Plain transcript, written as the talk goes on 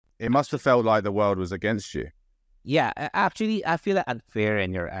It must have felt like the world was against you. Yeah, actually, I feel unfair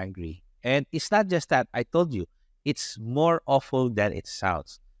and you're angry. And it's not just that. I told you, it's more awful than it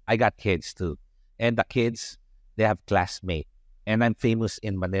sounds. I got kids too. And the kids, they have classmates. And I'm famous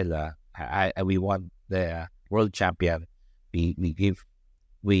in Manila. We won the world champion. We give,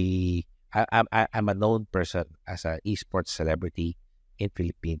 we, I'm a known person as an esports celebrity in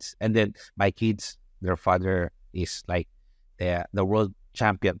Philippines. And then my kids, their father is like the world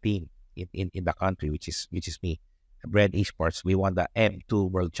champion team in the country, which is me. Brand Esports, we won the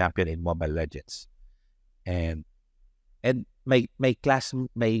M2 World Champion in Mobile Legends, and my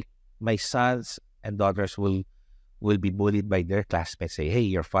sons and daughters will be bullied by their classmates. Say, hey,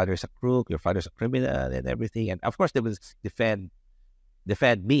 your father's a crook, your father's a criminal, and everything. And of course, they will defend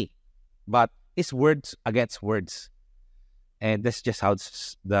me, but it's words against words, and that's just how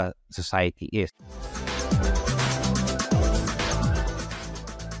the society is.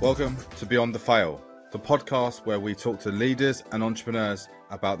 Welcome to Beyond the Fail, the podcast where we talk to leaders and entrepreneurs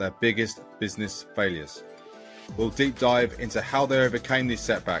about their biggest business failures. We'll deep dive into how they overcame these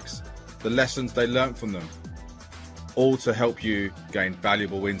setbacks, the lessons they learned from them, all to help you gain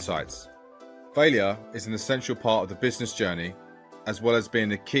valuable insights. Failure is an essential part of the business journey, as well as being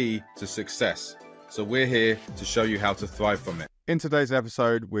the key to success. So we're here to show you how to thrive from it. In today's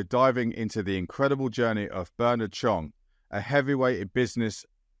episode, we're diving into the incredible journey of Bernard Chong, a heavyweight in business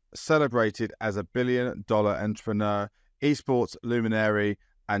celebrated as a billion-dollar entrepreneur, esports luminary,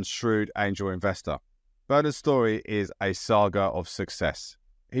 and shrewd angel investor. Bernard's story is a saga of success.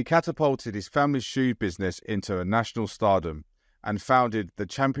 He catapulted his family's shoe business into a national stardom and founded the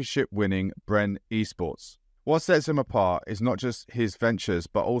championship-winning Bren Esports. What sets him apart is not just his ventures,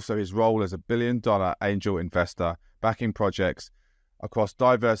 but also his role as a billion-dollar angel investor backing projects across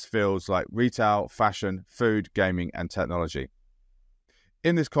diverse fields like retail, fashion, food, gaming, and technology.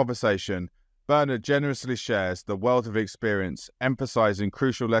 In this conversation, Bernard generously shares the wealth of experience, emphasizing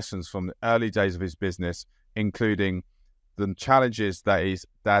crucial lessons from the early days of his business, including the challenges that his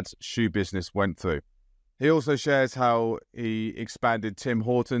dad's shoe business went through. He also shares how he expanded Tim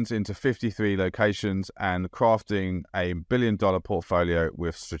Hortons into 53 locations and crafting a billion-dollar portfolio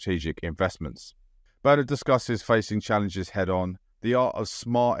with strategic investments. Bernard discusses facing challenges head-on, the art of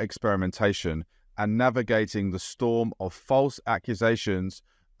smart experimentation, and navigating the storm of false accusations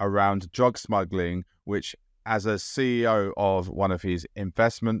around drug smuggling, which, as a CEO of one of his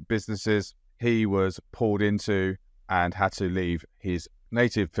investment businesses, he was pulled into and had to leave his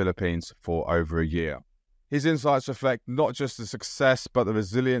native Philippines for over a year. His insights reflect not just the success, but the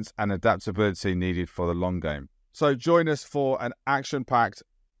resilience and adaptability needed for the long game. So join us for an action-packed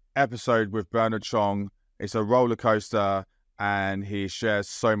episode with Bernard Chong. It's a roller coaster, and he shares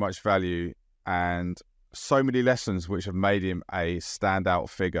so much value and so many lessons which have made him a standout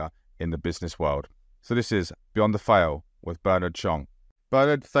figure in the business world. So this is Beyond the Fail with Bernard Chong.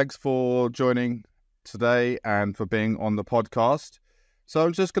 Bernard, thanks for joining today and for being on the podcast. So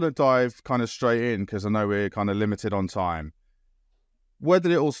I'm just going to dive kind of straight in because I know we're kind of limited on time. Where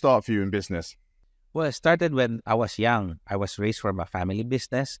did it all start for you in business? Well, it started when I was young. I was raised from a family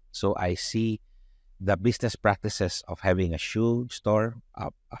business, so I see the business practices of having a shoe store,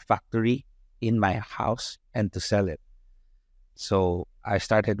 a factory in my house, and to sell it. So I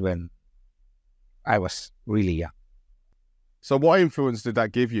started when I was really young. So what influence did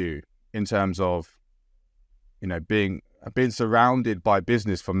that give you in terms of, being surrounded by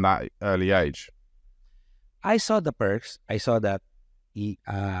business from that early age? I saw the perks. I saw that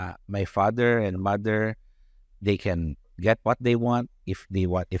my father and mother, they can get what they want if they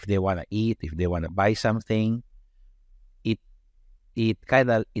want to eat, if they want to buy something. It kind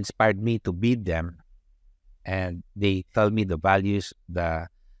of inspired me to beat them, and they tell me the values, the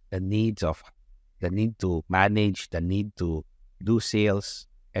need to manage, the need to do sales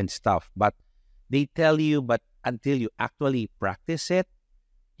and stuff. But they tell you, but until you actually practice it,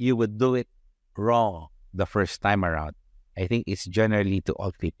 you would do it wrong the first time around. I think it's generally to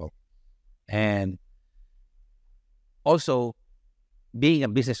all people. And also, being a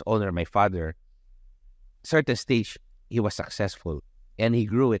business owner, my father, certain stage, he was successful, and he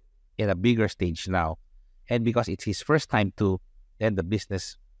grew it in a bigger stage now. And because it's his first time too, then the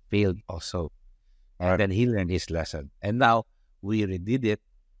business failed also. And then he learned his lesson. And now we redid it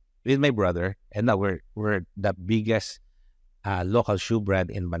with my brother, and now we're the biggest local shoe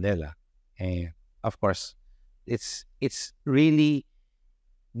brand in Manila. And of course, it's really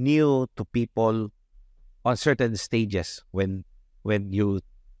new to people on certain stages when you're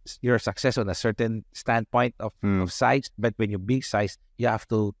success on a certain standpoint of size, but when you're big size, you have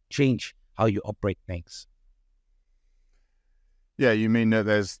to change how you operate things. Yeah, you mean that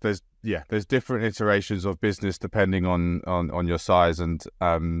there's different iterations of business depending on your size, and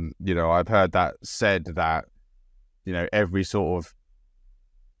I've heard that said that every sort of,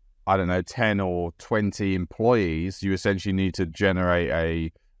 I don't know, 10 or 20 employees, you essentially need to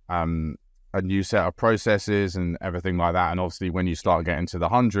generate a new set of processes and everything like that. And obviously when you start getting to the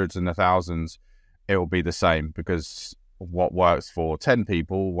hundreds and the thousands, it will be the same, because what works for 10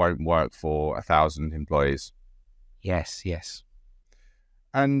 people won't work for 1,000 employees. Yes, yes.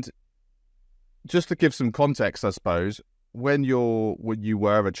 And just to give some context, I suppose, when you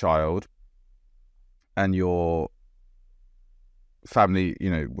were a child and your family,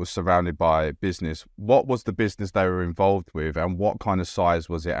 was surrounded by business, what was the business they were involved with, and what kind of size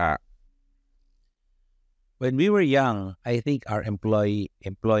was it at? When we were young, I think our employees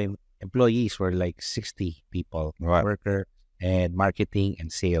were like 60 people, Right. worker and marketing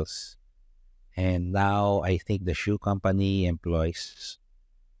and sales. And now I think the shoe company employs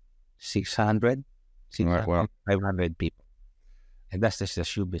 600, Right, well, 500 people. And that's just the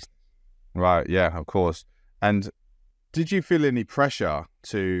shoe business. right, yeah, of course. And did you feel any pressure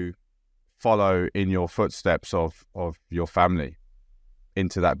to follow in your footsteps of your family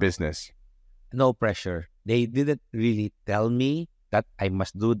into that business? No pressure. They didn't really tell me that I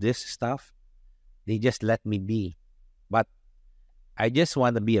must do this stuff. They just let me be. But I just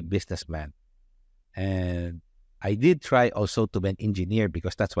want to be a businessman. And I did try also to be an engineer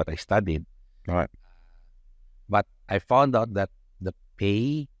because that's what I studied. Right. But I found out that the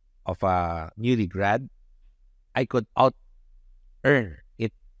pay of a newly grad, I could out earn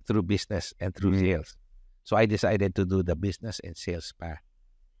it through business and through sales. So I decided to do the business and sales path.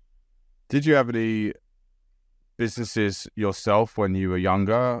 Did you have any businesses yourself when you were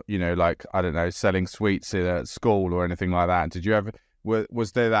younger? Like, I don't know, selling sweets at school or anything like that? Did you ever,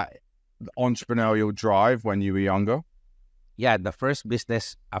 was there that entrepreneurial drive when you were younger? Yeah, the first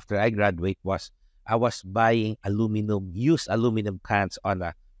business after I graduate was I was buying used aluminum cans on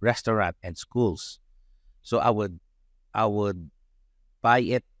a restaurant and schools. So I would buy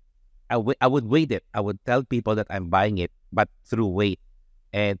it. I would weight it. I would tell people that I'm buying it, but through weight.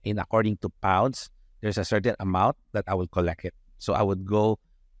 And in according to pounds, there's a certain amount that I will collect it. So I would go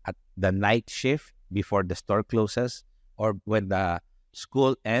at the night shift before the store closes, or when the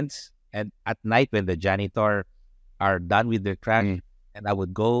school ends, and at night when the janitor are done with their trash, and I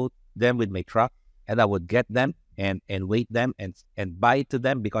would go them with my truck, and I would get them and weight them and buy it to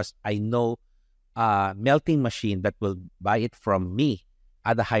them, because I know a melting machine that will buy it from me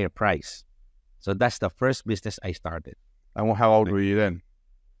at a higher price. So that's the first business I started. And how old were you then?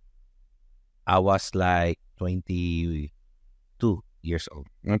 I was like 22 years old.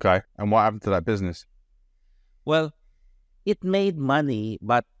 Okay. And what happened to that business? Well, it made money,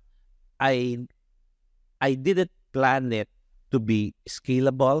 but I didn't plan it to be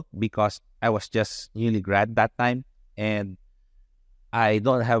scalable because I was just newly grad that time, and I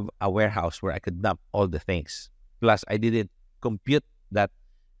don't have a warehouse where I could dump all the things. Plus, I didn't compute that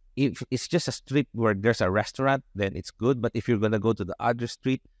if it's just a street where there's a restaurant, then it's good. But if you're going to go to the other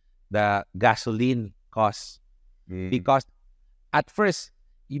street, the gasoline costs. Because at first,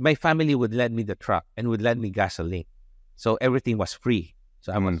 my family would lend me the truck and would lend me gasoline. So everything was free.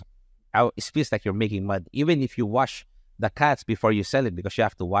 So it feels like you're making money. Even if you wash the cats before you sell it, because you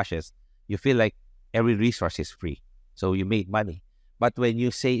have to wash it, you feel like every resource is free. So you made money. But when you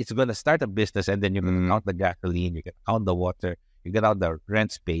say it's going to start a business and then you're going to count the gasoline, you're going to count the water, you get out the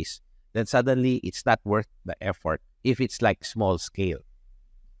rent space, then suddenly it's not worth the effort if it's like small scale.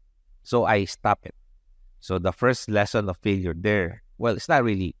 So I stopped it. So the first lesson of failure there, well, it's not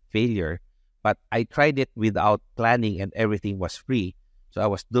really failure, but I tried it without planning and everything was free. So I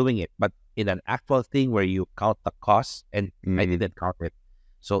was doing it, but in an actual thing where you count the costs, and I didn't count it.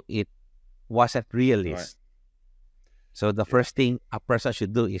 So it wasn't realist. Right. So the first thing a person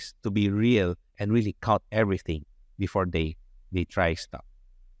should do is to be real and really count everything before they try stuff.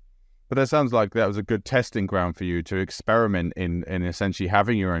 But that sounds like that was a good testing ground for you to experiment in essentially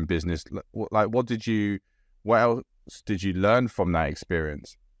having your own business. Like, what else did you learn from that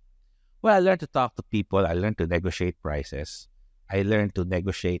experience? Well, I learned to talk to people. I learned to negotiate prices. I learned to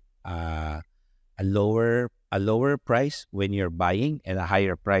negotiate a lower price when you're buying and a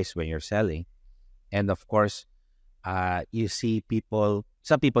higher price when you're selling. And of course, you see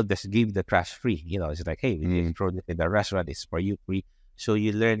some people just give the trash free. It's like, hey, we just throw this in the restaurant. It's for you free. So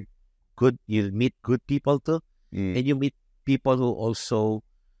you meet good people too. And you meet people who also,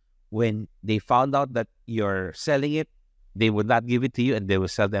 when they found out that you're selling it, they would not give it to you and they will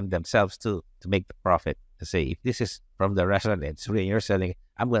sell them themselves too to make the profit. To say, if this is from the restaurant and it's free and you're selling it,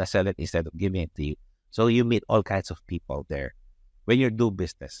 I'm going to sell it instead of giving it to you. So you meet all kinds of people there. when you do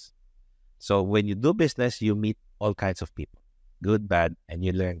business. So when you do business, you meet all kinds of people, good, bad, and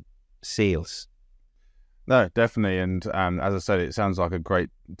you learn sales. No, definitely. And as I said, it sounds like a great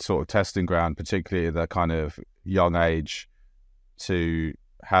sort of testing ground, particularly at the kind of young age, to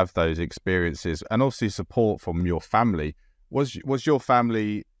have those experiences, and obviously support from your family. Was your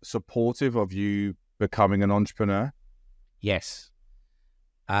family supportive of you becoming an entrepreneur? Yes.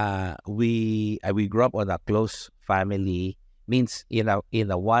 We grew up on a close family. Means in a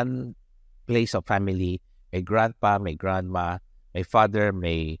one place of family, my grandpa, my grandma, my father,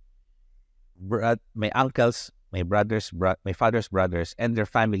 my uncles, my brothers, my father's brothers, and their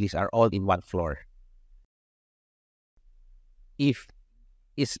families are all in one floor. If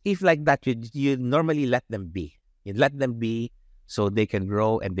like that, you normally let them be. You let them be so they can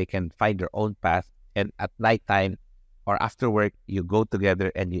grow and they can find their own path. And at nighttime or after work, you go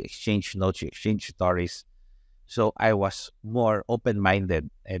together and you exchange notes, you exchange stories. So I was more open-minded,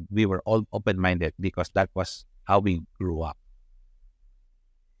 and we were all open-minded because that was how we grew up.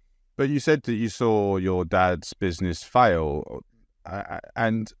 But you said that you saw your dad's business fail,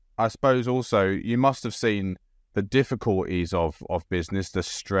 and I suppose also you must have seen the difficulties of business, the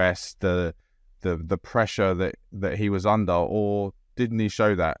stress, the pressure that he was under, or didn't he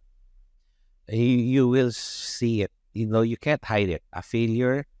show that? You will see it. You can't hide it. A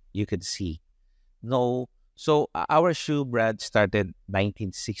failure, you can see. No. So our shoe brand started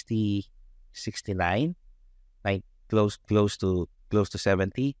 1960, 69, like close to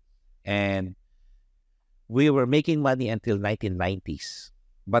 70, and we were making money until 1990s.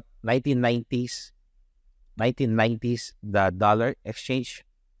 But 1990s, the dollar exchange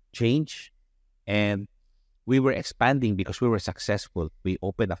changed, and we were expanding because we were successful. We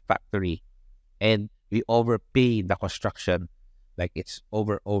opened a factory, and we overpaid the construction. Like it's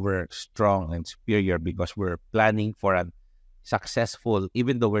over strong and superior because we're planning for a successful,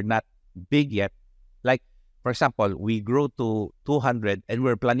 even though we're not big yet. Like, for example, we grew to 200 and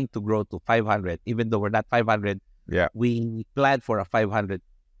we're planning to grow to 500, even though we're not 500. Yeah. We planned for a 500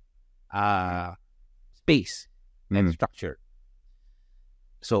 space and structure.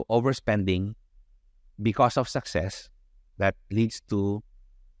 So overspending because of success, that leads to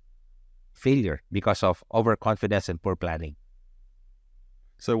failure because of overconfidence and poor planning.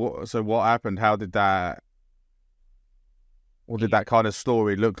 So what happened? How did that? What did that kind of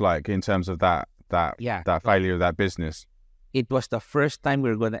story look like in terms of that failure of that business? It was the first time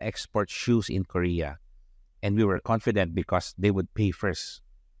we were going to export shoes in Korea, and we were confident because they would pay first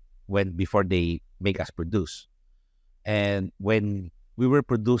before they make us produce. And when we were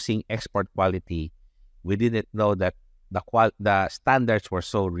producing export quality, we didn't know that the standards were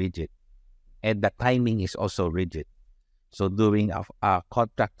so rigid, and the timing is also rigid. So doing a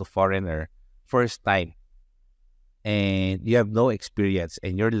contract to foreigner first time, and you have no experience,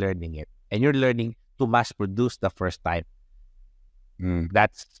 and you're learning it, and you're learning to mass produce the first time.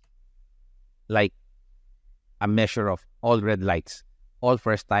 That's like a measure of all red lights, all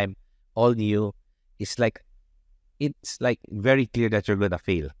first time, all new. It's like very clear that you're gonna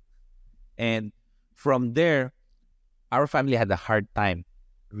fail. And from there, our family had a hard time,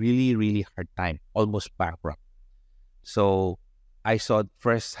 really, really hard time, almost bankrupt. So I saw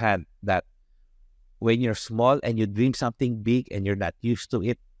firsthand that when you're small and you dream something big and you're not used to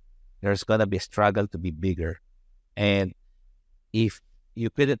it, there's going to be a struggle to be bigger. And if you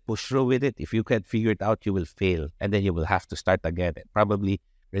couldn't push through with it, if you can't figure it out, you will fail. And then you will have to start again and probably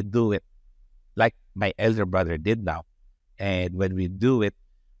redo it like my elder brother did now. And when we do it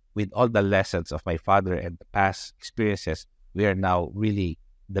with all the lessons of my father and the past experiences, we are now really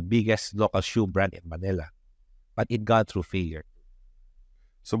the biggest local shoe brand in Manila. But it got through failure.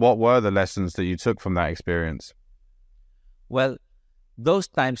 So what were the lessons that you took from that experience? Well, those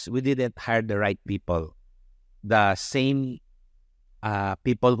times we didn't hire the right people. The same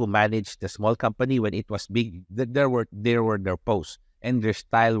people who managed the small company when it was big, there were their posts, and their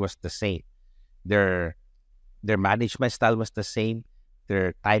style was the same. Their management style was the same.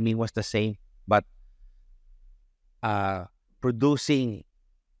 Their timing was the same. But producing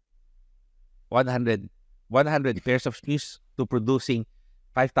 100 pairs of shoes to producing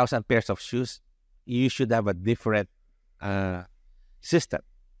 5,000 pairs of shoes, you should have a different system.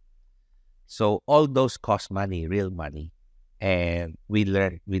 So all those cost money, real money, and we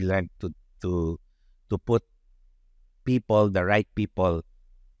learned to put people, the right people,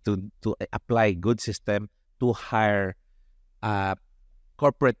 to apply good system, to hire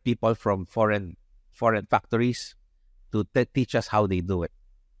corporate people from foreign factories to teach us how they do it.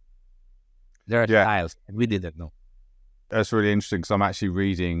 There are styles, and we didn't know. That's really interesting because I'm actually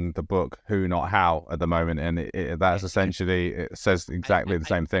reading the book Who Not How at the moment, and that's essentially, it says exactly the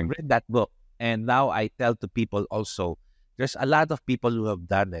same thing. I read that book, and now I tell to people also, there's a lot of people who have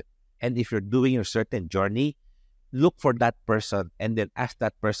done it. And if you're doing a certain journey, look for that person and then ask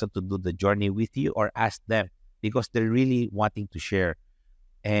that person to do the journey with you, or ask them, because they're really wanting to share.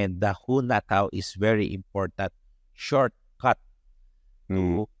 And the who not how is very important shortcut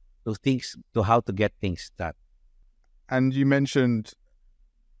to things, to how to get things done. And you mentioned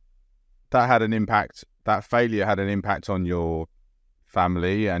that had an impact, that failure had an impact on your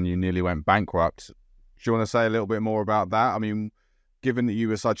family and you nearly went bankrupt. Do you want to say a little bit more about that? I mean, given that you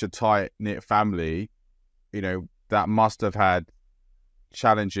were such a tight-knit family, you know, that must have had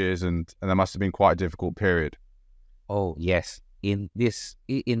challenges and there must have been quite a difficult period. Oh, yes. In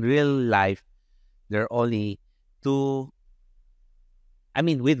real life, there are only two,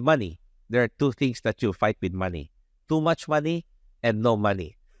 with money, there are two things that you fight with money: too much money and no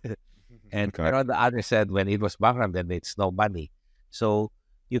money. And on the other side, when it was bankrupt, then it's no money. So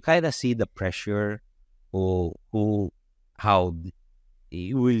you kind of see the pressure. How will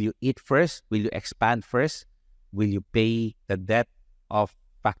you eat first? Will you expand first? Will you pay the debt of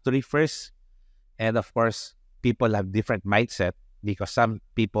factory first? And of course, people have different mindset, because some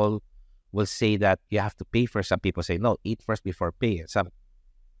people will say that you have to pay first. Some people say, no, eat first before pay. And some,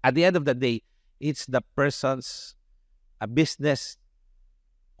 at the end of the day, it's the person's a business.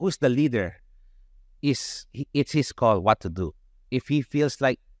 Who's the leader? It's his call what to do. If he feels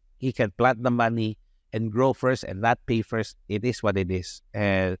like he can plant the money and grow first and not pay first, it is what it is.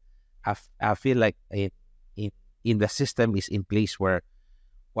 And I feel like in the system is in place where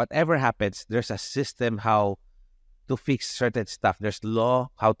whatever happens, there's a system how to fix certain stuff. There's law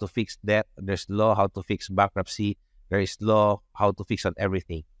how to fix debt. There's law how to fix bankruptcy. There is law how to fix on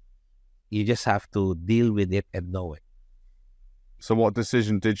everything. You just have to deal with it and know it. So what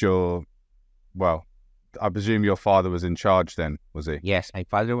decision did I presume your father was in charge then, was he? Yes, my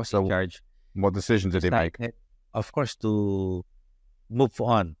father was in charge. What decision did he make? Of course, to move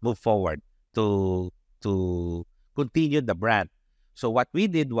forward, to continue the brand. So what we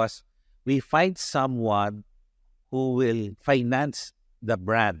did was we find someone who will finance the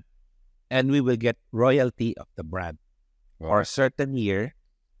brand, and we will get royalty of the brand. Wow. For a certain year,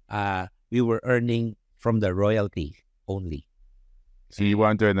 we were earning from the royalty only. So you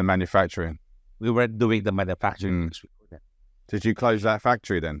weren't doing the manufacturing? We weren't doing the manufacturing. Did you close that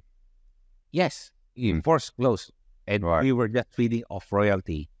factory then? Yes, forced close. And we were just feeding off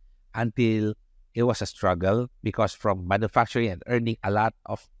royalty until it was a struggle, because from manufacturing and earning a lot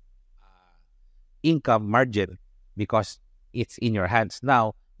of income margin, because it's in your hands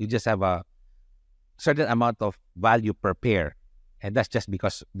now, you just have a certain amount of value per pair. And that's just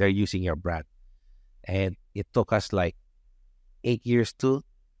because they're using your brand. And it took us like 8 years to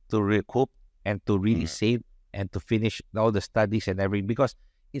recoup and to really save and to finish all the studies and everything, because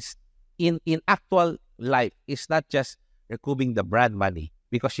it's in actual life, it's not just recouping the brand money,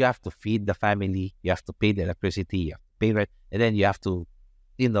 because you have to feed the family, you have to pay the electricity, you have to pay rent, and then you have to,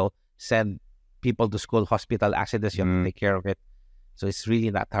 send people to school, hospital, accidents, you have to take care of it. So it's really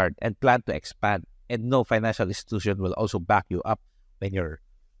not hard, and plan to expand. And no financial institution will also back you up when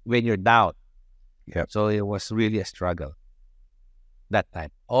you're down. Yep. So it was really a struggle that time.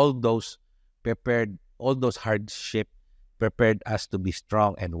 All those hardship prepared us to be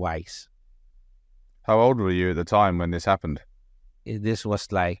strong and wise. How old were you at the time when this happened? This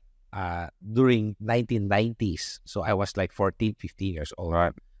was like during 1990s. So I was like 14, 15 years old.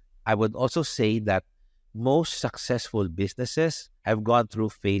 Right. I would also say that most successful businesses have gone through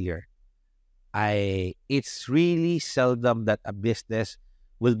failure. It's really seldom that a business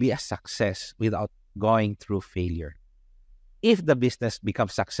will be a success without going through failure. If the business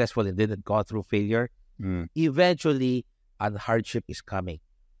becomes successful and didn't go through failure, eventually a hardship is coming,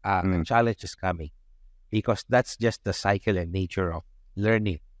 a challenge is coming, because that's just the cycle and nature of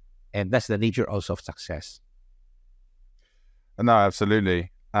learning, and that's the nature also of success. No,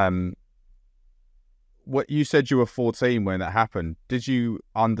 absolutely. What you said, you were 14 when it happened. Did you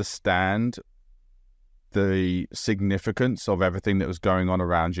understand the significance of everything that was going on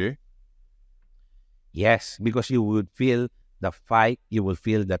around you? Yes, because you would feel the fight, you will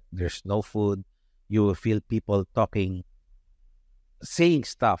feel that there's no food, you will feel people talking, saying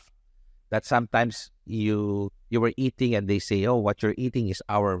stuff that sometimes you were eating and they say, oh, what you're eating is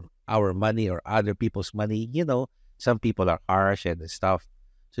our money or other people's money. Some people are harsh and stuff.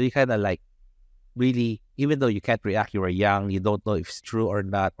 So you kind of like really, even though you can't react, you were young, you don't know if it's true or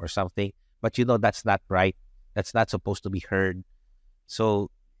not or something, but that's not right. That's not supposed to be heard. So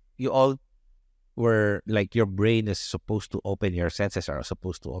you all where like your brain is supposed to open, your senses are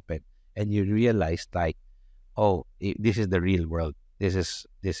supposed to open, and you realize like, oh, this is the real world. This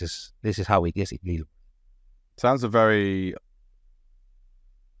is how it is in real. Sounds a very,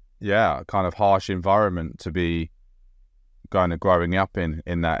 kind of harsh environment to be kind of growing up in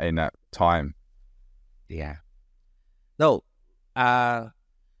that time. Yeah. No,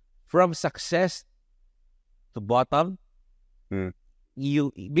 from success to bottom,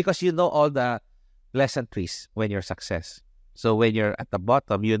 because you know all the pleasantries when you're success. So when you're at the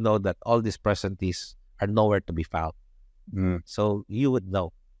bottom, you know that all these pleasantries are nowhere to be found. So you would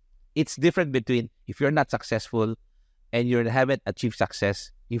know. It's different between if you're not successful and you haven't achieved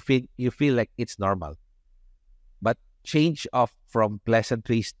success, you feel like it's normal. But change of from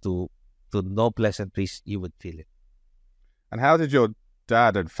pleasantries to no pleasantries, you would feel it. And how did your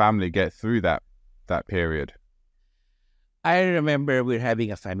dad and family get through that period? I remember we're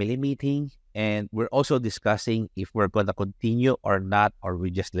having a family meeting and we're also discussing if we're going to continue or not, or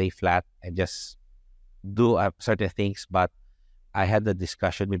we just lay flat and just do certain things. But I had a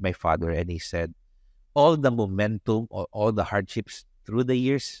discussion with my father and he said, all the momentum or all the hardships through the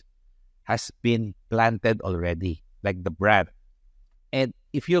years has been planted already, like the brand. And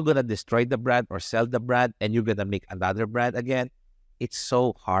if you're going to destroy the brand or sell the brand and you're going to make another brand again, it's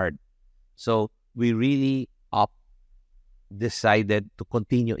so hard. So we really decided to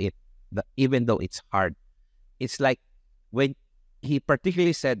continue it, even though it's hard. It's like when he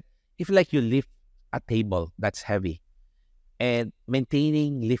particularly said, if like you lift a table that's heavy and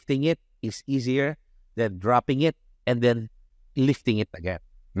lifting it is easier than dropping it and then lifting it again.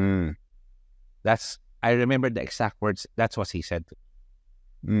 I remember the exact words. That's what he said.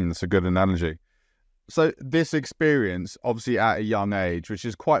 That's a good analogy. So this experience, obviously at a young age, which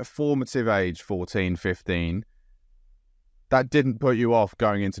is quite a formative age, 14, 15, that didn't put you off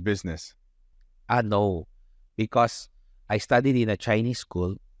going into business? No, because I studied in a Chinese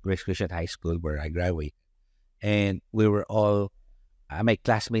school, Grace Christian High School, where I graduated. And we were all, my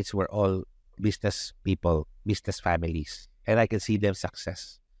classmates were all business people, business families, and I can see them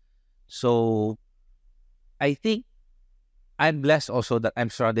success. So I think I'm blessed also that I'm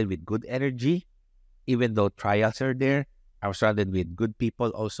surrounded with good energy, even though trials are there. I'm surrounded with good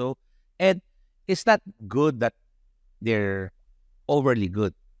people also. And it's not good that they're overly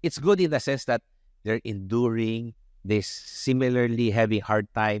good. It's good in the sense that they're enduring, they're similarly having hard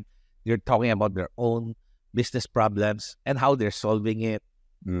time. They're talking about their own business problems and how they're solving it.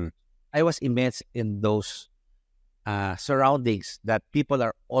 I was immersed in those surroundings that people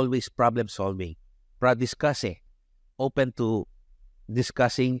are always problem solving, discussing, open to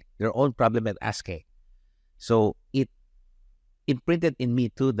discussing their own problem and asking. So it imprinted in me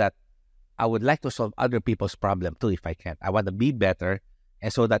too that I would like to solve other people's problem too if I can. I want to be better,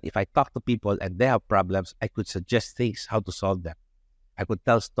 and so that if I talk to people and they have problems, I could suggest things how to solve them. I could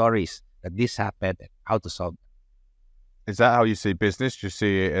tell stories that this happened and how to solve them. Is that how you see business? Do you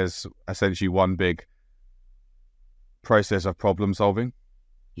see it as essentially one big process of problem solving?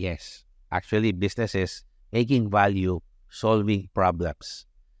 Yes. Actually, business is making value, solving problems.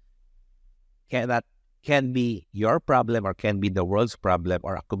 Can be your problem or can be the world's problem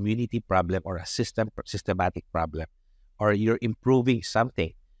or a community problem or a systematic problem, or you're improving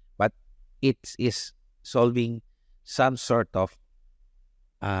something, but it is solving some sort of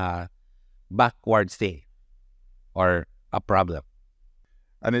backwards thing or a problem.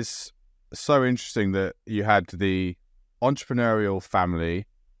 And it's so interesting that you had the entrepreneurial family,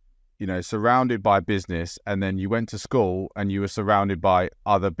 surrounded by business, and then you went to school and you were surrounded by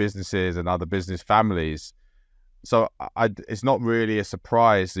other businesses and other business families. So it's not really a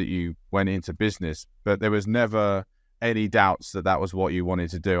surprise that you went into business, but there was never any doubts that was what you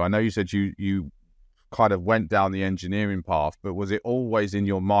wanted to do. I know you said you kind of went down the engineering path, but was it always in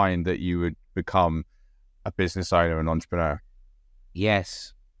your mind that you would become a business owner, an entrepreneur?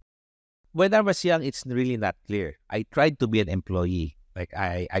 Yes. When I was young, it's really not clear. I tried to be an employee. Like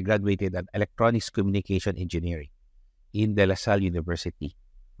I graduated in electronics communication engineering in De La Salle University,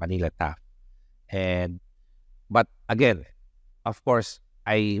 Manila Taft. But again, of course,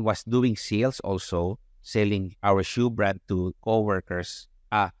 I was doing sales also, selling our shoe brand to co-workers,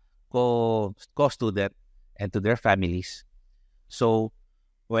 co-student, and to their families. So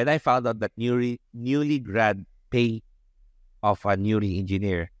when I found out that newly grad pay of a newly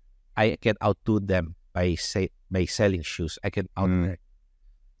engineer, I can outdo them by selling shoes. I can out.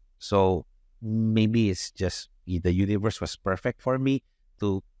 So maybe it's just the universe was perfect for me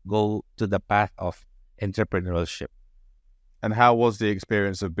to go to the path of entrepreneurship. And how was the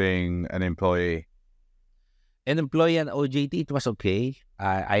experience of being an employee? An employee and OJT, it was okay.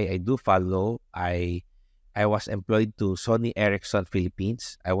 I do follow. I was employed to Sony Ericsson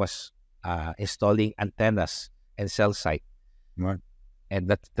Philippines. I was installing antennas and cell site, Right. and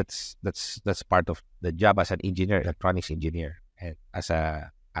that's part of the job as an engineer, electronics engineer, and as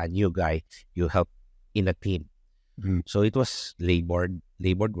a new guy, you help in a team. Mm. So it was labored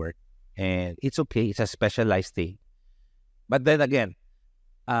work, and it's okay. It's a specialized thing. But then again,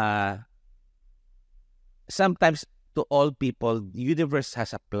 sometimes to all people, the universe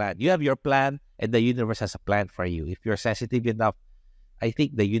has a plan. You have your plan, and the universe has a plan for you. If you're sensitive enough, I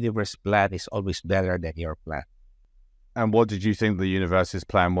think the universe plan is always better than your plan. And what did you think the universe's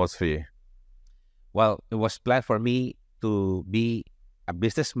plan was for you? Well, it was planned for me to be a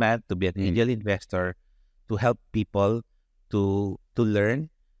businessman, to be an angel investor, to help people to learn,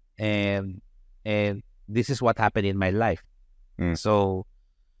 and this is what happened in my life. So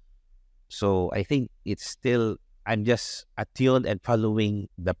I think it's still, I'm just attuned and following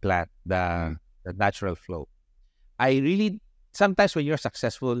the plan, the natural flow. I really, sometimes when you're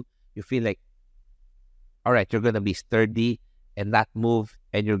successful, you feel like, all right, you're going to be sturdy and not move,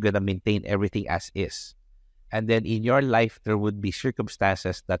 and you're going to maintain everything as is. And then in your life, there would be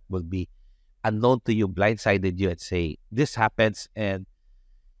circumstances that will be unknown to you, blindsided you, and say, this happens, and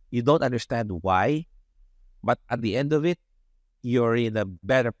you don't understand why. But at the end of it, you're in a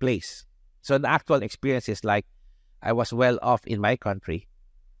better place. So the actual experience is like, I was well off in my country.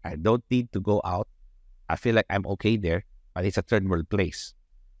 I don't need to go out. I feel like I'm okay there, but it's a third world place,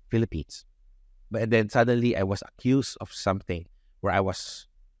 Philippines. But then suddenly I was accused of something where I was,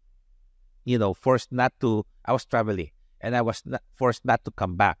 forced not to, I was traveling, and I was forced not to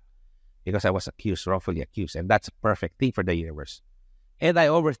come back because I was wrongfully accused. And that's a perfect thing for the universe. And I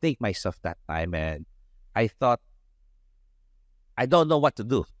overthink myself that time, and I thought, I don't know what to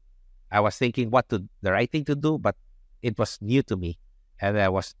do. I was thinking the right thing to do, but it was new to me, and I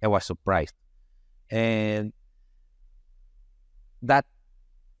was surprised. And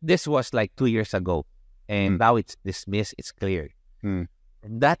this was like 2 years ago, and now it's dismissed, it's cleared. From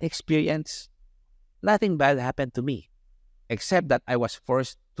that experience, nothing bad happened to me, except that I was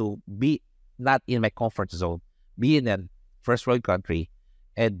forced to be not in my comfort zone, be in a first world country,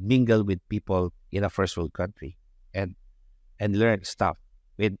 and mingle with people in a first world country, and learn stuff.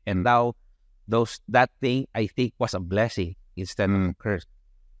 And now that thing, I think, was a blessing instead of a curse.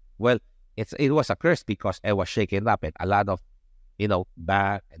 Well, it was a curse because I was shaken up, and a lot of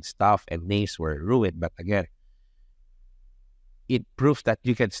bank and stuff and names were ruined. But again, it proves that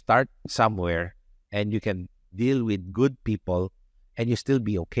you can start somewhere and you can deal with good people and you still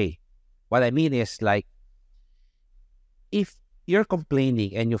be okay. What I mean is, like, if you're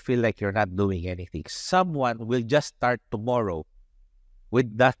complaining and you feel like you're not doing anything, someone will just start tomorrow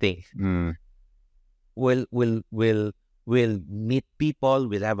with nothing. Will meet people,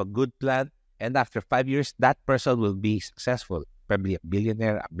 will have a good plan, and after 5 years, that person will be successful, probably a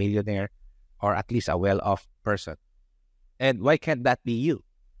billionaire, a millionaire, or at least a well-off person. And why can't that be you?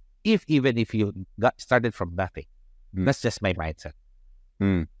 Even if you got started from nothing. That's just my mindset.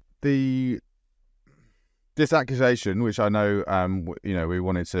 This accusation, which I know, we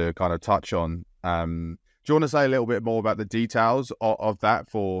wanted to kind of touch on. Do you want to say a little bit more about the details of that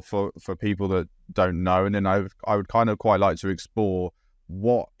for people that don't know? And then I would kind of quite like to explore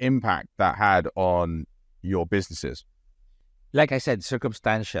what impact that had on your businesses. Like I said,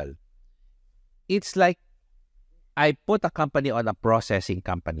 circumstantial. It's like I put a company on a processing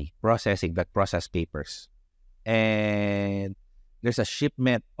that process papers. And there's a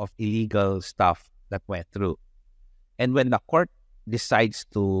shipment of illegal stuff that went through. And when the court decides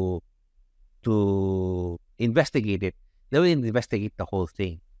to investigate it, they will investigate the whole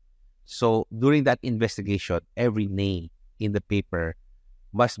thing. So during that investigation, every name in the paper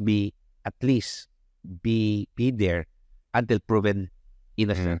must be at least be there until proven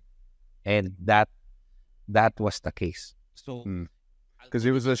innocent. And that was the case. So because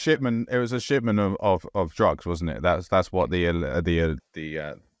it was a shipment of drugs, wasn't it? That's what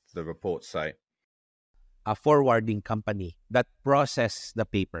the reports say. A forwarding company that processed the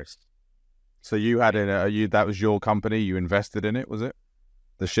papers. So you had that was your company, you invested in it, was it?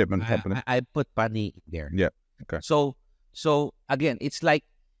 The shipment company? I put money in there. Yeah. Okay. So again, it's like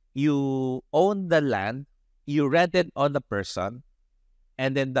you own the land, you rent it on the person,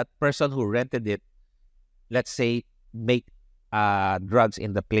 and then that person who rented it, let's say, make drugs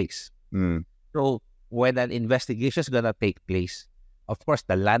in the place. So when an investigation is going to take place, of course,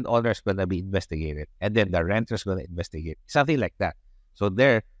 the landowner is going to be investigated, and then the renter is going to investigate, something like that. So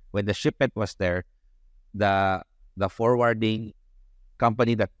there, when the shipment was there, the forwarding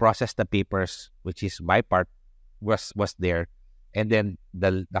company that processed the papers, which is my part, was there, and then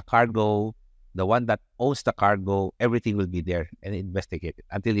the cargo, the one that owns the cargo, everything will be there and investigate it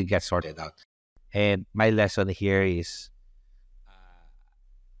until it gets sorted out. And my lesson here is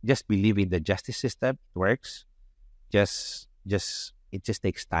just believe in the justice system. It works. Just it just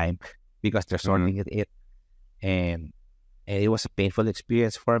takes time because they're sorting it. And it was a painful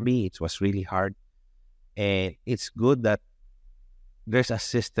experience for me. It was really hard. And it's good that there's a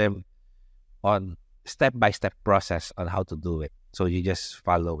system on step-by-step process on how to do it. So you just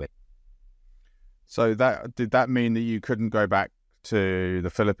follow it. So did that mean that you couldn't go back to the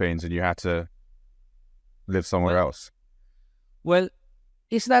Philippines and you had to live somewhere else? Well,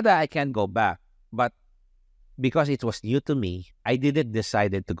 it's not that I can't go back, but because it was new to me, I didn't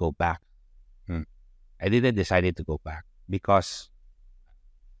decide to go back. I didn't decide to go back because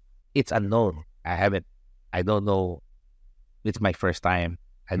it's unknown. I don't know. It's my first time.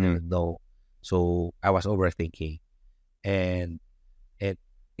 I didn't know. So I was overthinking. And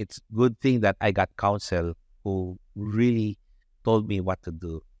it's good thing that I got counsel who really told me what to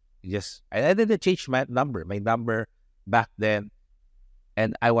do. I didn't change my number back then,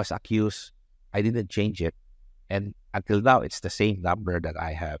 and I was accused. I didn't change it, and until now it's the same number that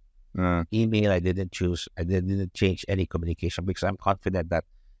I have. Email I didn't choose. I didn't change any communication because I'm confident that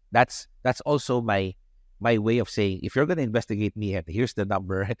that's also my way of saying, if you're going to investigate me, and here's the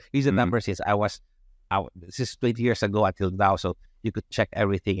number. Here's the number since I was out. This is 20 years ago until now, so you could check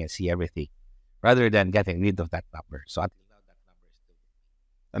everything and see everything, rather than getting rid of that number. So until now, that number is still.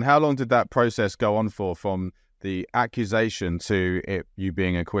 And how long did that process go on for, from the accusation to you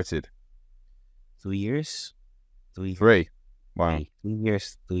being acquitted? 2 years. 2 years. 3. Wow.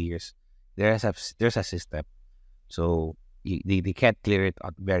 2 years. There's a system, so they can't clear it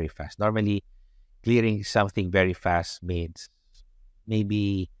out very fast. Normally, clearing something very fast means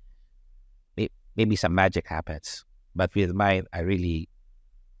maybe some magic happens. But with mine, I really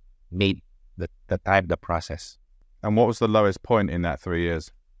made the process. And what was the lowest point in that 3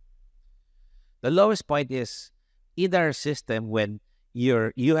 years? The lowest point is in our system when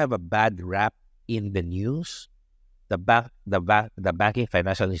you have a bad rap in the news. The banking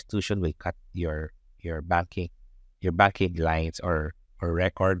financial institution will cut your banking lines or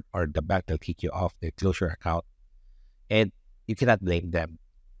record, or the bank will kick you off, they close your account, and you cannot blame them.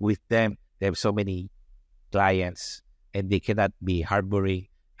 With them, they have so many clients, and they cannot be harboring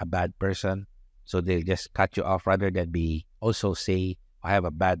a bad person, so they'll just cut you off rather than also say, I have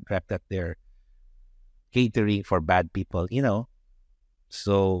a bad rep that they're catering for bad people,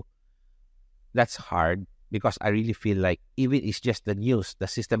 So that's hard. Because I really feel like even it's just the news, the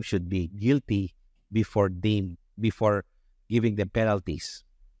system should be guilty before giving them penalties.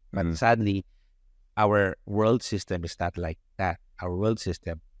 But sadly, our world system is not like that. Our world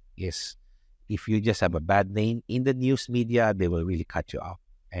system is, if you just have a bad name in the news media, they will really cut you off.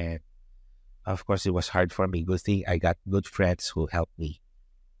 And of course, it was hard for me. Good thing I got good friends who helped me.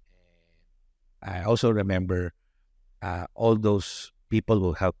 I also remember all those people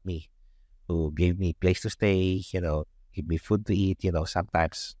who helped me, who gave me place to stay, give me food to eat,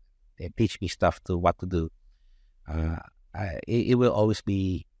 sometimes they teach me stuff to what to do. It will always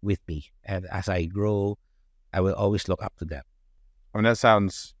be with me. And as I grow, I will always look up to them. I mean, that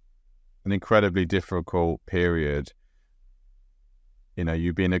sounds an incredibly difficult period.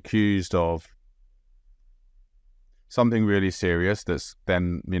 You've been accused of something really serious that's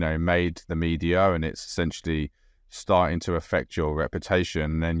then, made the media, and it's essentially starting to affect your reputation,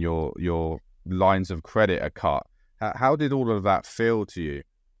 and then your lines of credit are cut. How did all of that feel to you?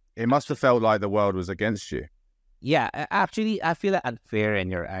 It must have felt like the world was against you. Yeah, actually, I feel unfair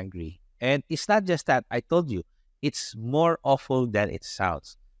and you're angry. And it's not just that. I told you, it's more awful than it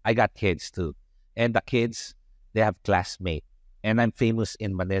sounds. I got kids too. And the kids, they have classmates. And I'm famous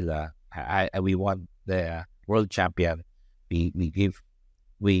in Manila. We won the world champion.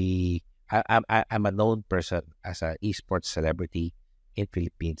 I'm a known person as an esports celebrity in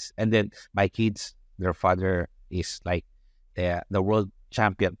Philippines. And then my kids, their father is like the world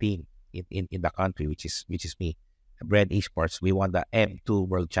champion team in the country, which is me. Brand Esports, we won the M2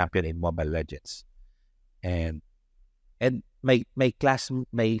 world champion in Mobile Legends. And my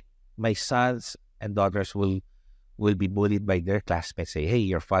sons and daughters will be bullied by their classmates, say, hey,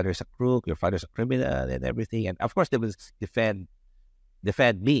 your father's a crook, your father's a criminal, and everything. And of course they will defend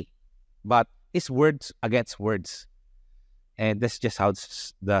me. But it's words against words. And that's just how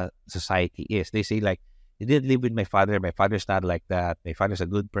the society is. They say, like, you didn't live with my father. My father's not like that. My father's a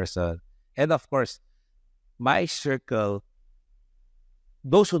good person. And of course, my circle,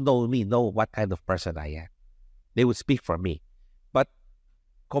 those who know me know what kind of person I am. They would speak for me. But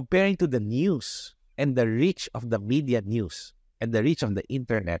comparing to the news And the reach of the media news and the reach of the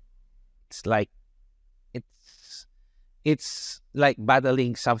internet, it's like it's it's like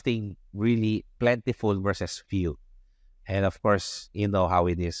battling something really plentiful versus few. And of course, you know how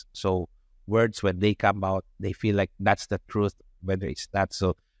it is. So words, when they come out, they feel like that's the truth, whether it's not.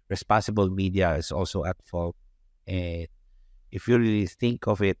 So responsible media is also at fault. And if you really think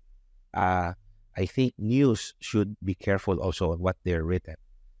of it, I think news should be careful also on what they're written,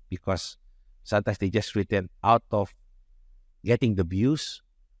 because sometimes they just written out of getting the views,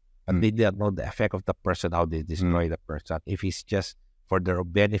 but they didn't know the effect of the person, how they destroy the person, if it's just for their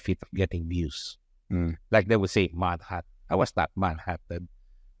benefit of getting views. Like they would say Manhattan. I was not Manhattan,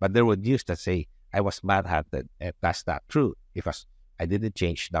 but there were news that say I was Manhattan, and that's not true because I didn't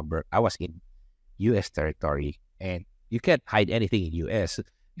change number. I was in U.S. territory, and you can't hide anything in U.S.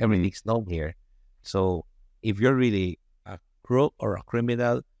 Everything's known here. So if you're really a crook or a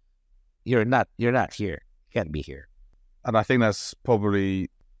criminal, you're not here. You can't be here. And I think that's probably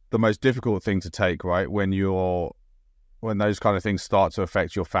the most difficult thing to take, right? When those kind of things start to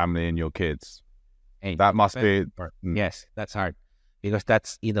affect your family and your kids. And that must be... Yes, that's hard. Because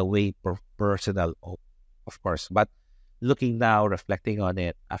that's in a way personal, of course. But looking now, reflecting on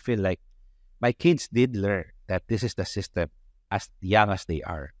it, I feel like my kids did learn that this is the system as young as they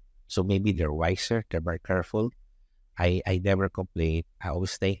are. So maybe they're wiser, they're more careful. I never complain. I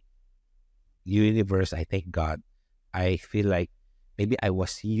always thank universe, I thank God. I feel like maybe I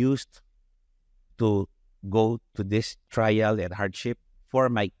was used to go to this trial and hardship for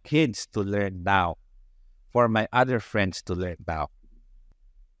my kids to learn now, for my other friends to learn now.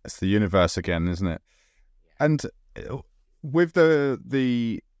 It's the universe again, isn't it? And with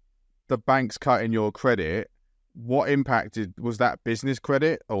the banks cutting your credit, what impact was that business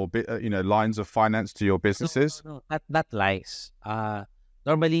credit or lines of finance to your businesses? No, not lines.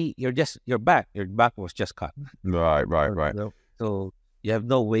 Normally your back was just cut. Right. So you have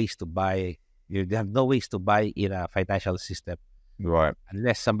no ways to buy. You have no ways to buy in a financial system, right?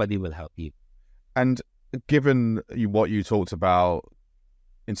 Unless somebody will help you. And given what you talked about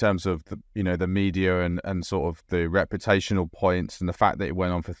in terms of the media and sort of the reputational points and the fact that it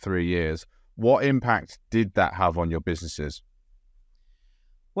went on for 3 years, what impact did that have on your businesses?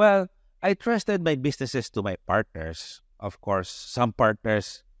 Well, I trusted my businesses to my partners. Of course, some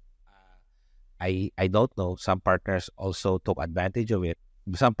partners, I don't know. Some partners also took advantage of it.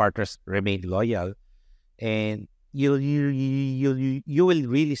 Some partners remained loyal, and you will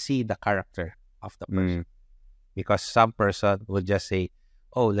really see the character of the person, because some person will just say,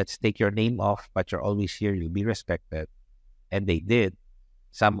 "Oh, let's take your name off, but you're always here. You'll be respected," and they did.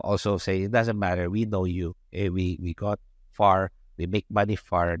 Some also say, "It doesn't matter. We know you. We got far. We make money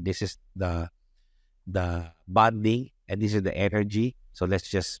far. This is the bonding, and this is the energy. So let's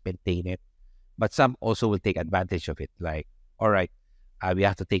just maintain it." But some also will take advantage of it. Like, all right, we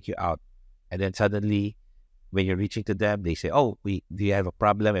have to take you out. And then suddenly, when you're reaching to them, they say, "Oh, do you have a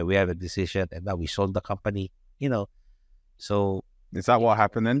problem? And we have a decision. And now we sold the company." So... Is that what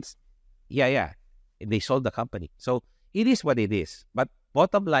happened then? Yeah. They sold the company. So it is what it is. But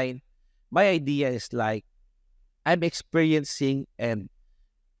bottom line, my idea is like, I'm experiencing and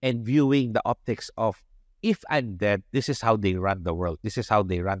viewing the optics of, if I'm dead, this is how they run the world. This is how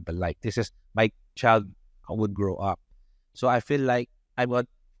they run the life. This is my child would grow up. So I feel like I'm on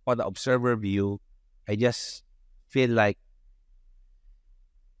the observer view. I just feel like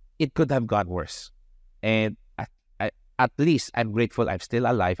it could have gone worse. And at least I'm grateful I'm still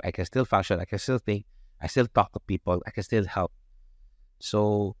alive. I can still function. I can still think. I still talk to people. I can still help.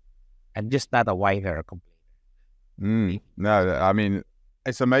 So I'm just not a whiner or complainer. No, I mean,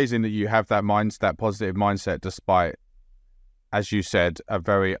 it's amazing that you have that positive mindset, despite, as you said, a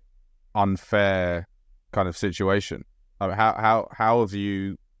very unfair kind of situation. I mean, how have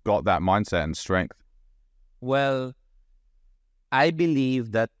you got that mindset and strength? Well, I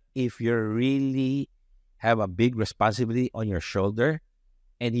believe that if you really have a big responsibility on your shoulder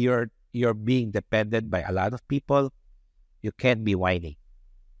and you're being dependent by a lot of people, you can't be whining.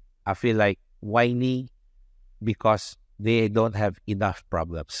 I feel like whining because they don't have enough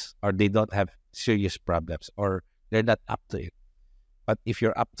problems, or they don't have serious problems, or they're not up to it. But if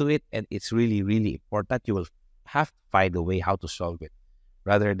you're up to it and it's really, really important, you will have to find a way how to solve it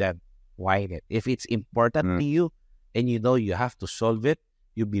rather than whine it. If it's important to you and you know you have to solve it,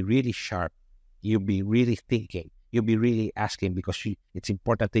 you'll be really sharp. You'll be really thinking. You'll be really asking because it's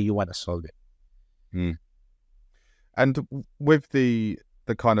important that you want to solve it. And with the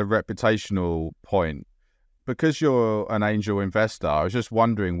kind of reputational point, because you're an angel investor, I was just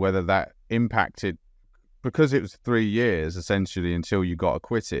wondering whether that impacted, because it was 3 years essentially until you got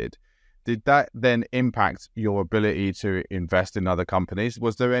acquitted. Did that then impact your ability to invest in other companies?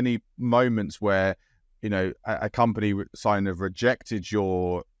 Was there any moments where, a company kind of rejected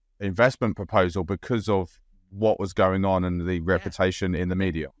your investment proposal because of what was going on and the reputation in the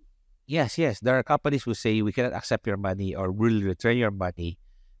media? Yes. There are companies who say we cannot accept your money or will return your money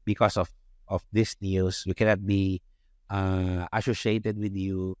because of this news. We cannot be associated with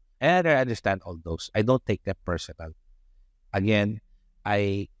you. And I understand all those. I don't take them personal. Again,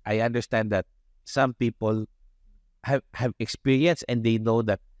 I understand that some people have experience and they know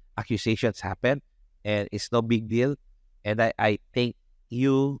that accusations happen and it's no big deal. And I thank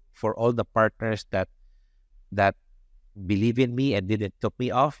you for all the partners that believe in me and didn't took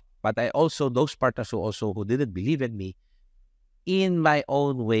me off. But I also, those partners who didn't believe in me, in my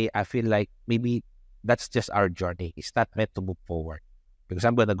own way, I feel like maybe that's just our journey. It's not meant to move forward because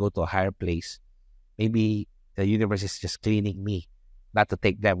I'm going to go to a higher place. Maybe the universe is just cleaning me, not to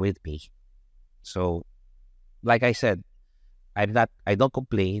take them with me. So, like I said, I don't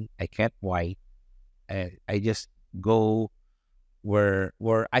complain. I can't whine. I just go where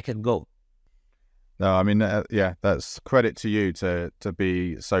I can go. No, I mean, that's credit to you to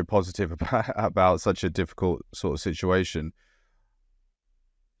be so positive about such a difficult sort of situation.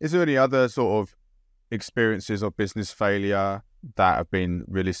 Is there any other sort of experiences of business failure that have been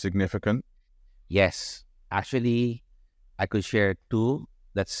really significant? Yes. Actually, I could share two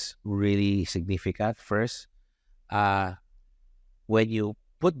that's really significant. First, when you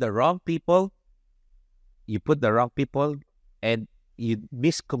put the wrong people and you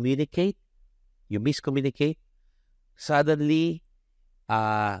miscommunicate, suddenly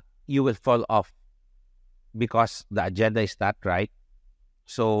you will fall off because the agenda is not right.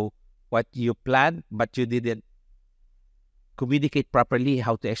 So what you plan, but you didn't communicate properly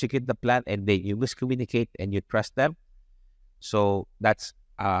how to execute the plan, and then you miscommunicate and you trust them. So that's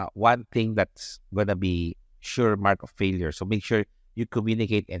one thing that's going to be sure mark of failure. So make sure you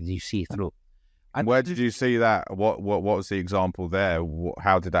communicate and you see through. And where did you see that? What was the example there?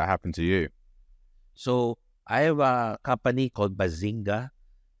 How did that happen to you? So I have a company called Bazinga,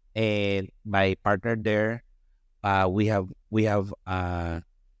 and my partner there, we have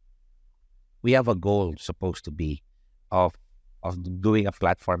a goal supposed to be of doing a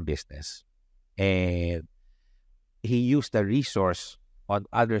platform business, and he used the resource on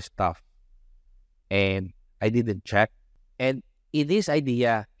other stuff, and I didn't check. And in his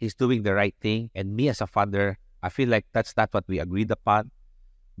idea, he's doing the right thing, and me as a founder, I feel like that's not what we agreed upon,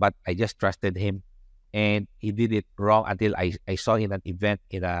 but I just trusted him. And he did it wrong until I saw in an event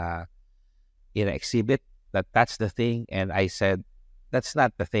in an exhibit that's the thing, and I said that's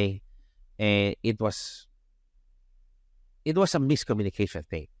not the thing, and it was a miscommunication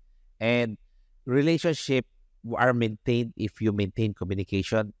thing. And relationship are maintained if you maintain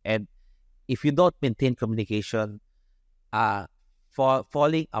communication, and if you don't maintain communication,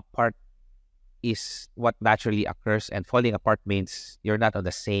 falling apart is what naturally occurs, and falling apart means you're not on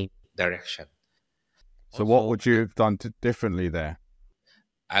the same direction. So what would you have done differently there?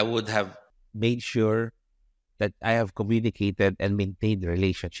 I would have made sure that I have communicated and maintained the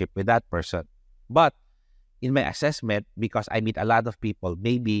relationship with that person. But in my assessment, because I meet a lot of people,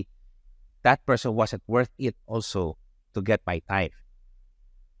 maybe that person wasn't worth it also to get my time.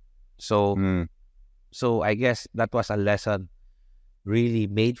 So, so I guess that was a lesson really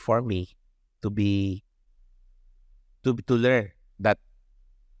made for me to learn that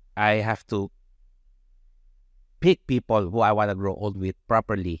I have to pick people who I want to grow old with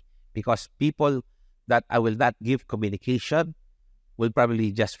properly, because people that I will not give communication will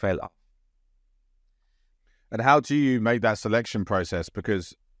probably just fail off. And how do you make that selection process?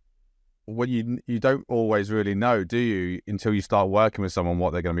 Because when you don't always really know, do you, until you start working with someone,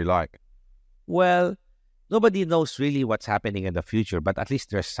 what they're going to be like? Well, nobody knows really what's happening in the future, but at least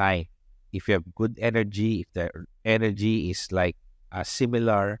there's sign. If you have good energy, if the energy is like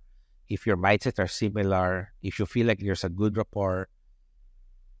similar, if your mindsets are similar, if you feel like there's a good rapport,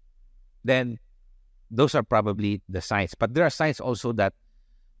 then those are probably the signs. But there are signs also that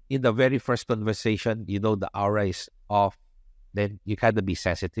in the very first conversation, the aura is off, then you kind of be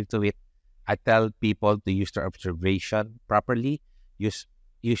sensitive to it. I tell people to use their observation properly. Use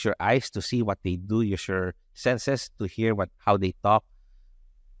your eyes to see what they do. Use your senses to hear how they talk,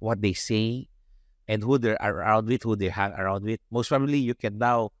 what they say, and who they're around with, who they hang around with. Most probably, you can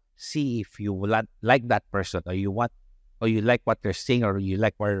now see if you will like that person, or you like what they're saying, or you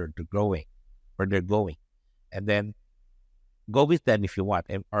like where they're going, and then go with them if you want,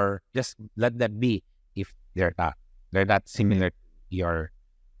 or just let them be if they're not similar to your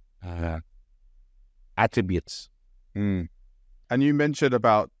attributes. And you mentioned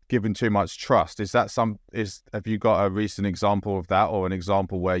about giving too much trust. Have you got a recent example of that, or an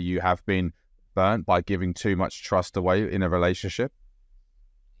example where you have been burnt by giving too much trust away in a relationship?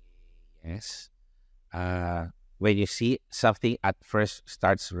 Yes. When you see something at first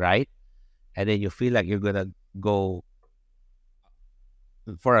starts right, and then you feel like you're gonna go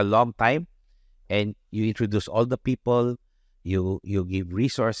for a long time, and you introduce all the people, you give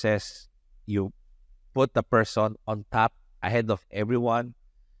resources, you put the person on top ahead of everyone,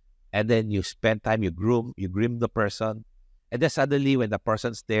 and then you spend time, you groom the person, and then suddenly when the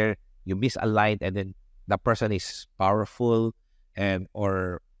person's there, you misalign, and then the person is powerful and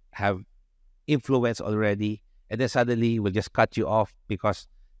or have influence already, and then suddenly will just cut you off because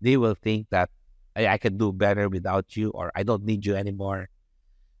they will think that I can do better without you, or I don't need you anymore.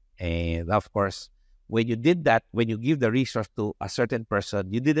 And of course, when you did that, when you give the resource to a certain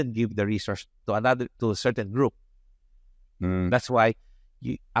person, you didn't give the resource to a certain group. That's why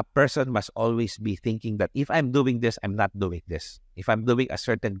a person must always be thinking that if I'm doing this, I'm not doing this. If I'm doing a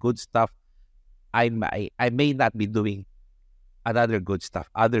certain good stuff, I may not be doing other good stuff,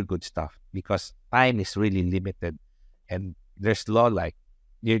 because time is really limited, and there's law like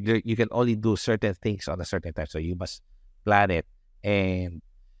you can only do certain things on a certain time, so you must plan it. And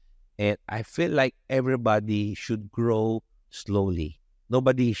I feel like everybody should grow slowly.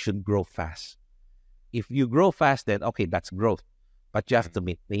 Nobody should grow fast. If you grow fast, then okay, that's growth, but you have to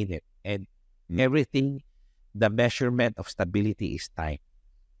maintain it. And everything, the measurement of stability is time.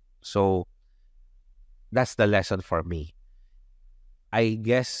 So that's the lesson for me. I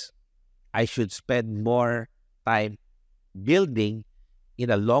guess I should spend more time building in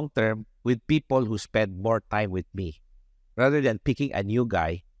a long term with people who spend more time with me, rather than picking a new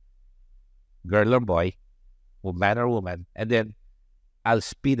guy, girl or boy, man or woman, and then I'll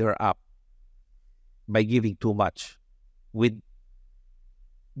speed her up by giving too much with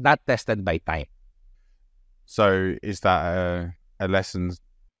not tested by time. So is that a lesson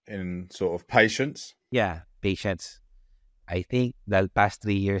in sort of patience? Yeah, patience. I think the past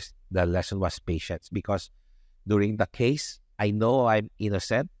 3 years, the lesson was patience, because during the case, I know I'm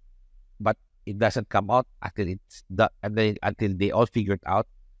innocent, but it doesn't come out until they all figured out.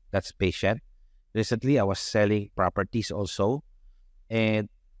 That's patient. Recently, I was selling properties also, and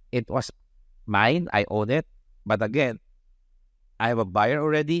it was mine. I own it, but again, I have a buyer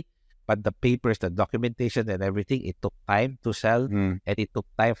already. But the papers, the documentation, and everything, it took time to sell, and it took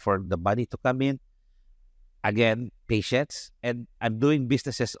time for the money to come in. Again, patience. And I'm doing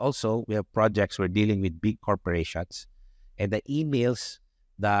businesses also. We have projects. We're dealing with big corporations, and the emails,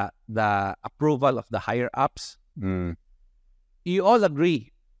 the approval of the higher ups, you all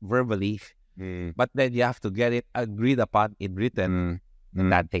agree verbally, but then you have to get it agreed upon in written,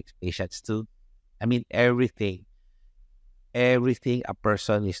 and that takes patience too. I mean, everything a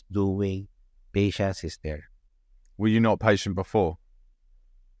person is doing, patience is there. Were you not patient before?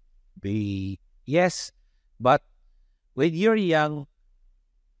 Yes, but when you're young,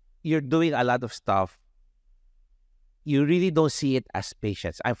 you're doing a lot of stuff. You really don't see it as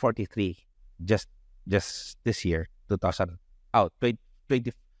patience. I'm 43, just this year,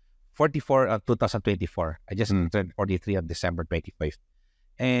 44 of 2024. I just turned 43 on December 25th.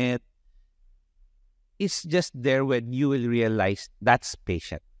 And it's just there when you will realize that's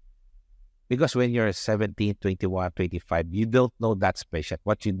patient. Because when you're 17, 21, 25, you don't know that's patient.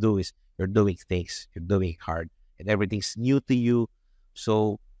 What you do is you're doing things, you're doing hard, and everything's new to you.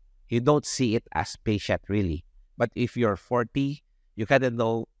 So you don't see it as patient really. But if you're 40, you kind of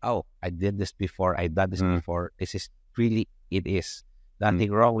know, oh, I did this before, I've done this before. This is really, it is.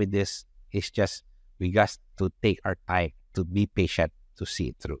 Nothing wrong with this. It's just we got to take our time to be patient to see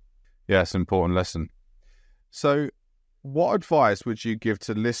it through. Yeah, it's an important lesson. So what advice would you give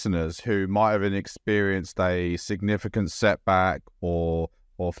to listeners who might have experienced a significant setback or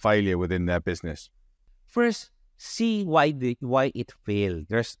failure within their business? First, see why it failed.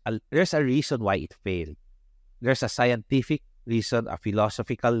 There's a reason why it failed. There's a scientific reason, a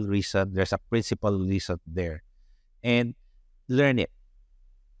philosophical reason, there's a principle reason there. And learn it.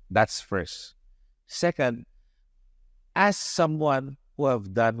 That's first. Second, ask someone who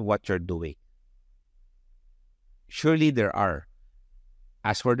have done what you're doing. Surely there are.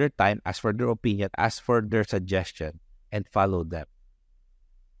 Ask for their time, ask for their opinion, ask for their suggestion, and follow them.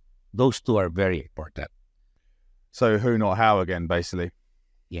 Those two are very important. So who, not how again, basically.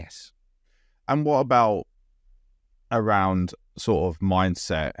 Yes. And what about around sort of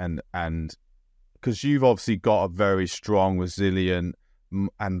mindset and because you've obviously got a very strong, resilient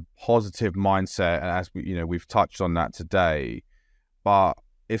and positive mindset, and as we've touched on that today. But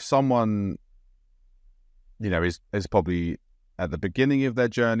if someone is probably at the beginning of their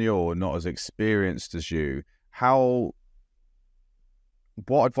journey or not as experienced as you,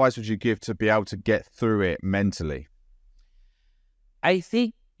 what advice would you give to be able to get through it mentally? I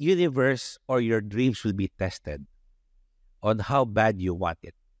think universe or your dreams will be tested on how bad you want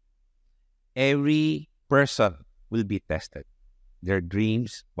it. Every person will be tested. Their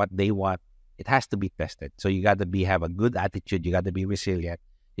dreams, what they want, it has to be tested. So you got to have a good attitude. You got to be resilient.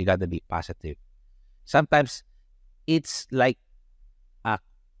 You got to be positive. Sometimes it's like a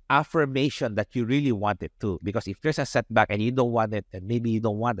affirmation that you really want it too. Because if there's a setback and you don't want it, then maybe you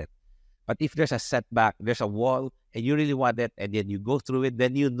don't want it. But if there's a setback, there's a wall, and you really want it, and then you go through it,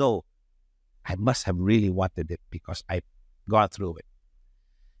 then you know, I must have really wanted it because I've gone through it.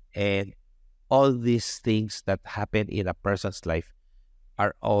 And all these things that happen in a person's life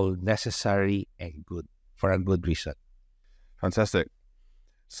are all necessary and good for a good reason. Fantastic.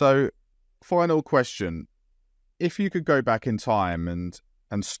 So, final question. If you could go back in time and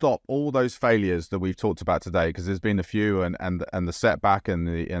stop all those failures that we've talked about today, because there's been a few, and the setback and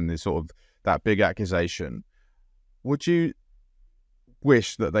the sort of that big accusation, would you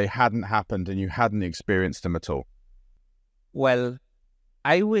wish that they hadn't happened and you hadn't experienced them at all? Well,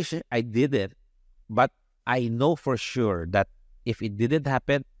 I wish I did it, but I know for sure that if it didn't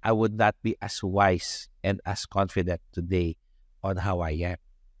happen, I would not be as wise and as confident today on how I am.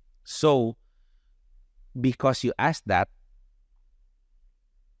 So, because you asked that,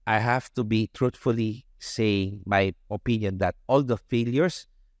 I have to be truthfully saying my opinion that all the failures,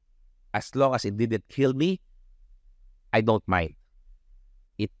 as long as it didn't kill me, I don't mind.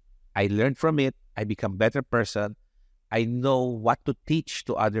 I learned from it. I become a better person. I know what to teach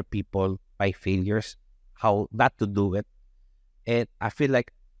to other people by failures, how not to do it. And I feel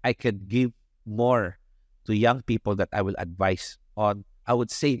like I could give more to young people that I will advise on. I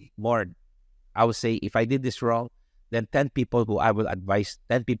would say more. I would say if I did this wrong, then 10 people who I will advise,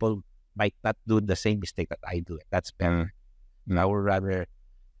 10 people might not do the same mistake that I do. That's better. I would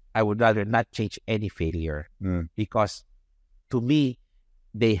rather not change any failure because to me,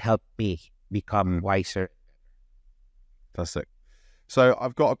 they help me become wiser. Fantastic. So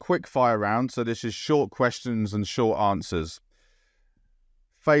I've got a quick fire round. So this is short questions and short answers.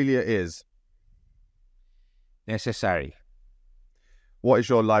 Failure is necessary. What is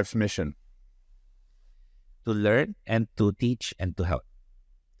your life's mission? To learn and to teach and to help.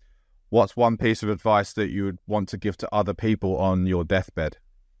 What's one piece of advice that you would want to give to other people on your deathbed?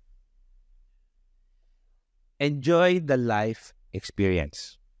 Enjoy the life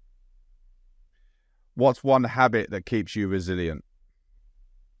experience. What's one habit that keeps you resilient?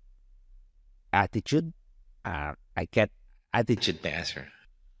 Attitude. Attitude the answer.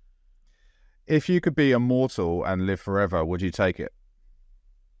 If you could be immortal and live forever, would you take it?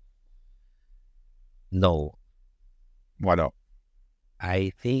 No. Why not?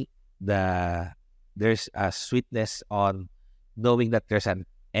 I think there's a sweetness on knowing that there's an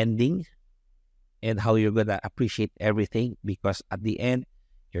ending and how you're going to appreciate everything, because at the end,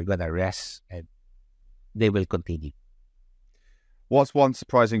 you're going to rest and they will continue. What's one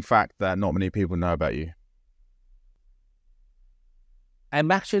surprising fact that not many people know about you?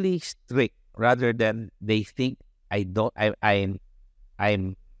 I'm actually strict rather than they think I don't. I'm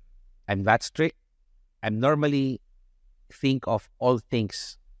not strict. I'm normally think of all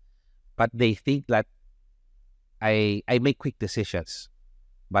things, but they think that I make quick decisions.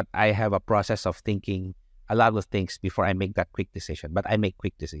 But I have a process of thinking a lot of things before I make that quick decision. But I make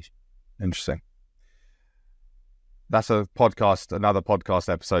quick decisions. Interesting. That's another podcast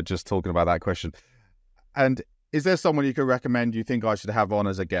episode just talking about that question. And is there someone you could recommend you think I should have on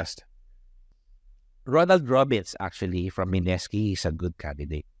as a guest? Ronald Robbins, actually, from Mineski, is a good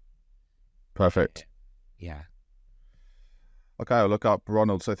candidate. Perfect. Yeah. Okay, I'll look up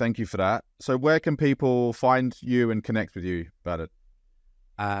Ronald. So thank you for that. So where can people find you and connect with you about it?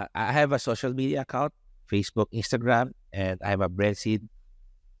 I have a social media account, Facebook, Instagram, and I have a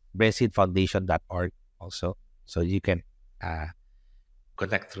brainseedfoundation.org also. So you can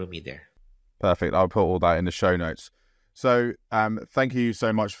connect through me there. Perfect. I'll put all that in the show notes. So thank you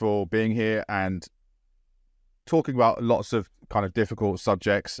so much for being here and talking about lots of kind of difficult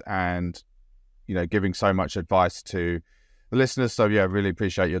subjects and, you know, giving so much advice to the listeners. So yeah, really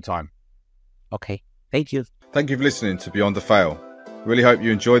appreciate your time. Okay. Thank you. Thank you for listening to Beyond the Fail. Really hope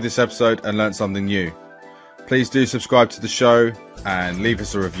you enjoyed this episode and learned something new. Please do subscribe to the show and leave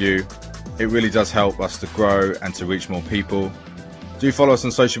us a review. It really does help us to grow and to reach more people. Do follow us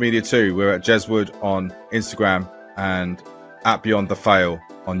on social media too. We're at Jeswood on Instagram and at Beyond the Fail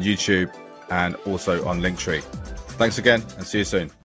on YouTube and also on Linktree. Thanks again and see you soon.